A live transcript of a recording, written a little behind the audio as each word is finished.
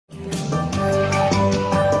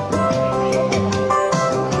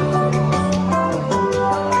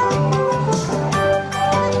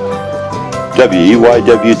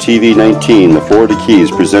WEYW TV 19, the Florida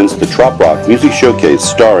Keys, presents the Trop Rock Music Showcase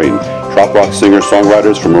starring Trop Rock Singer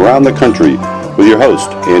songwriters from around the country with your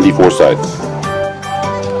host, Andy Forsyth.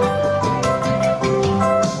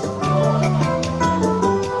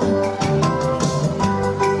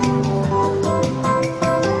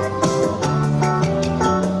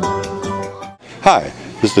 Hi,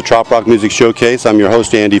 this is the Trop Rock Music Showcase. I'm your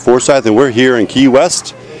host, Andy Forsyth, and we're here in Key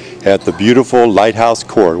West at the beautiful Lighthouse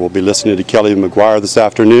Court. We'll be listening to Kelly McGuire this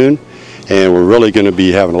afternoon, and we're really going to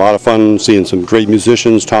be having a lot of fun seeing some great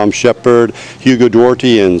musicians, Tom Shepard, Hugo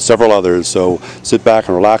Duarte, and several others. So sit back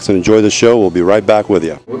and relax and enjoy the show. We'll be right back with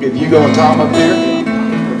you. We'll get Hugo and Tom up here.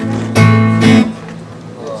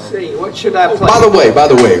 Let's see, what should I play? By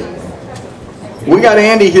the way, we got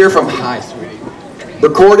Andy here from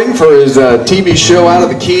recording for his TV show Out of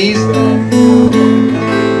the Keys.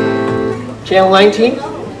 Channel 19?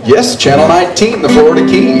 Yes, Channel 19, the Florida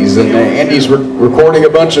Keys, and Andy's recording a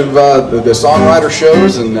bunch of the songwriter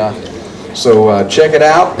shows, and so check it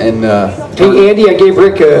out. And hey Andy, I gave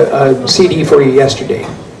Rick a CD for you yesterday.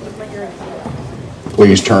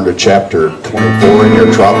 Please turn to chapter 24 in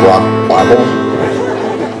your Trop Rock Bible.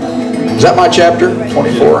 Is that my chapter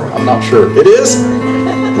 24? I'm not sure. It is?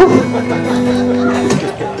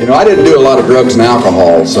 You know, I didn't do a lot of drugs and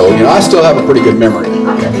alcohol, so you know I still have a pretty good memory.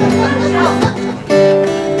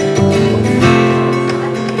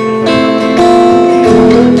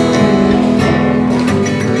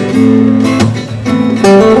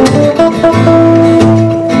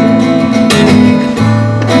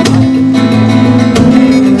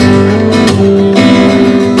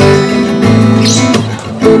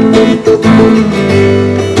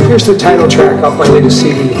 Here's the title track off my latest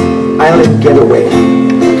CD, Island Getaway.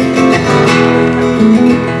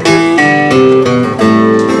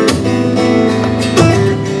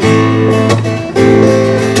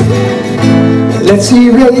 Let's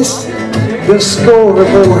erase the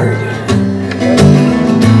scoreboard.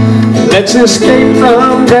 Let's escape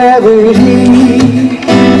from gravity,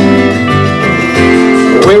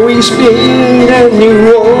 where we spin a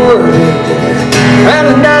new war and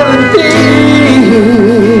another thing.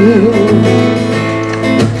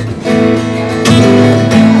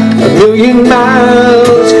 A million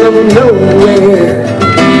miles from nowhere.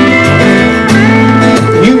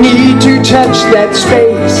 You need to touch that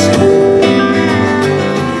space.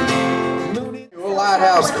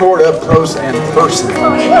 Court up close and personal.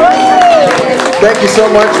 Thank you so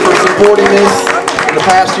much for supporting this in the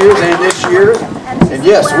past years and this year. And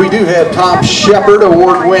yes, we do have Tom Shepard,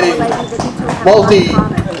 award-winning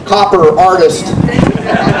multi-copper artist,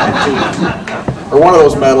 or one of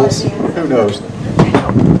those medals. Who knows?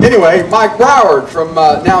 Anyway, Mike Broward from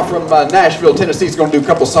now from Nashville, Tennessee, is going to do a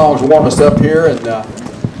couple songs, warm us up here. And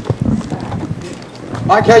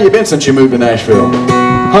Mike, how you been since you moved to Nashville?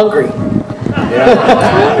 Hungry.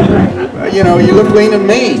 Yeah. You know, you look lean and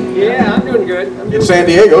mean. Yeah, I'm doing good. In San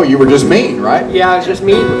Diego, you were just mean, right? Yeah, I was just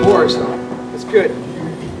mean before, so it's good.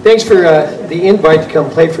 Thanks for the invite to come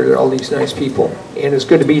play for all these nice people. And it's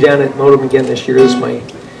good to be down at Modem again this year. This is my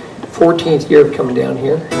 14th year of coming down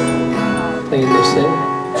here, playing this thing.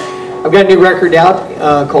 I've got a new record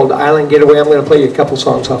out called Island Getaway. I'm going to play you a couple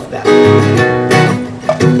songs off of that.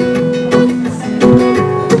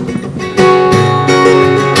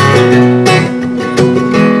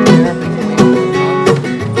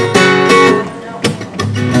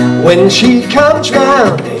 When she comes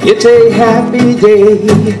round, it's a happy day.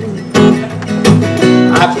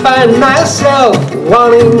 I find myself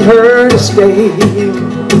wanting her to stay,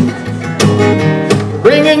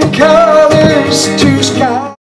 bringing colors to sky.